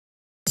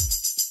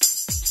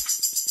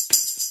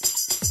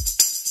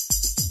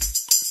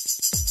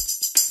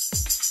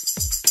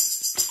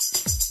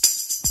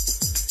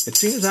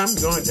seems I'm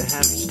going to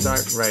have to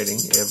start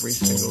writing every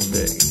single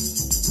day,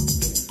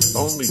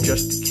 only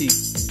just to keep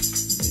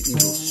the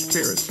evil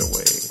spirits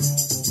away.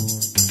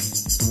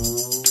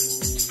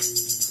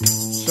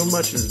 So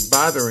much is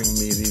bothering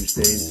me these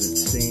days, it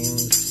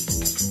seems,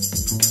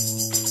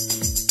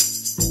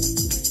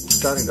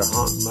 starting to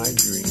haunt my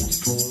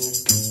dreams.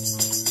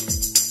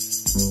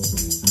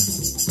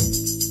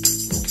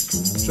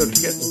 So to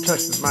get in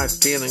touch with my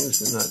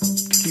feelings and not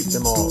keep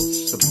them all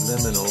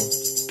subliminal,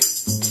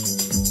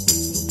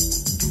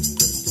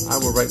 I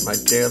will write my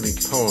daily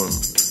poem.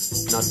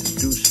 Not to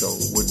do so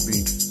would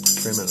be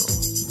criminal.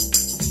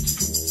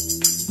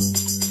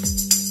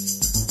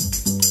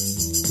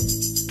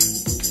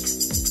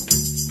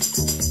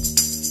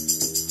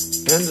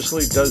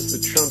 Endlessly does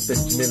the Trump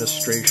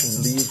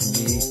administration leave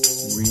me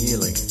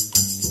reeling,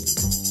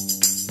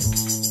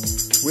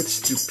 with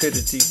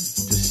stupidity,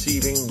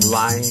 deceiving,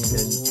 lying,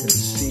 and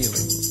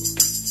concealing.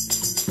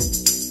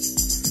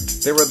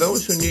 There are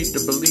those who need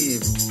to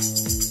believe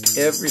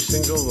every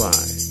single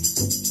lie,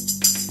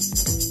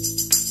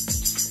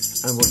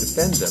 and will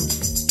defend them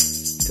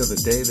till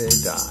the day they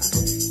die.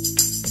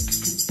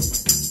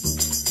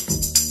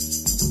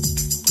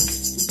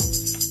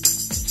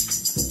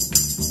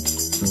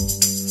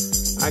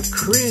 I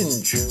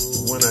cringe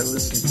when I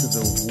listen to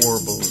the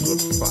warbles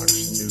of Fox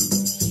News,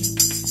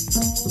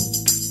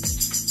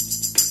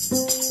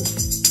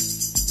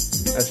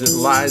 as it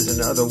lies and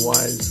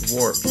otherwise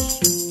warps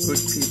good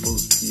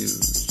people's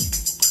views.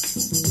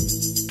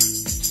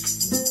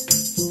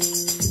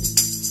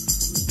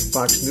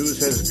 Fox News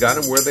has got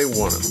them where they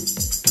want them,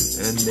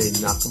 and they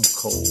knock them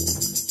cold.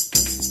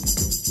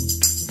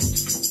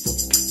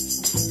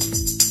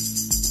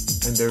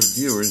 And their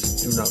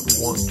viewers do not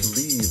want to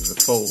leave the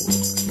fold.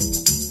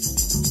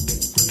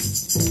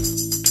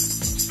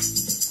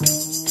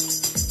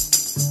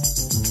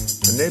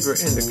 A neighbor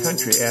in the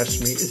country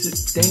asked me, "Is it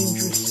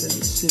dangerous in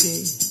the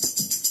city?"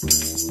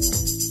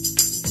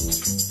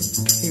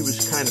 He was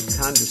kind of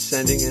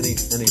condescending, and he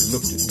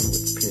looked at me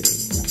with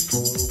pity.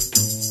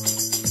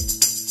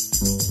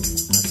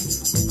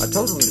 I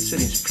told him the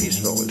city's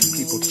peaceful as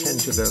people tend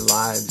to their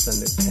lives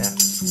and their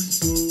tasks,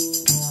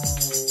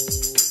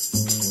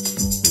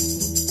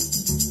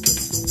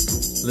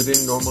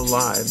 living normal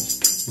lives,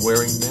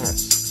 wearing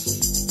masks.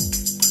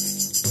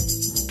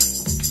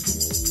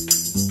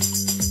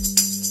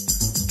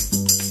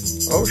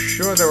 Oh,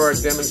 sure, there are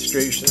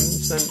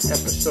demonstrations and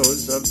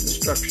episodes of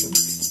destruction.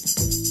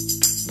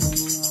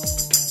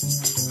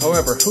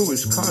 However, who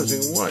is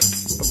causing what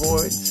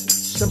avoids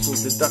simple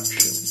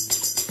deduction.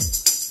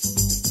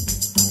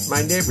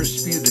 My neighbor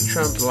spewed the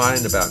Trump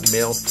line about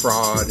mail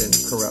fraud and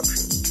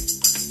corruption,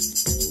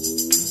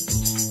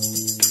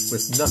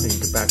 with nothing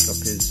to back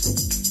up his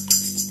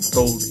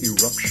bold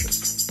eruption.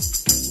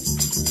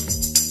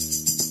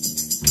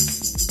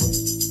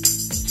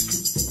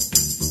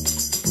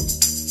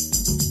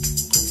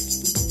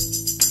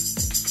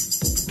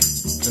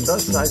 And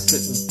thus I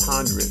sit and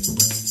ponder it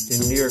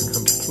in near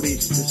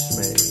complete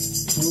dismay.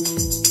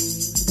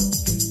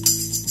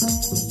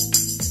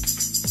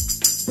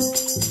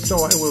 So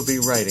I will be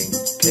writing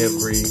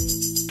every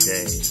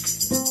day.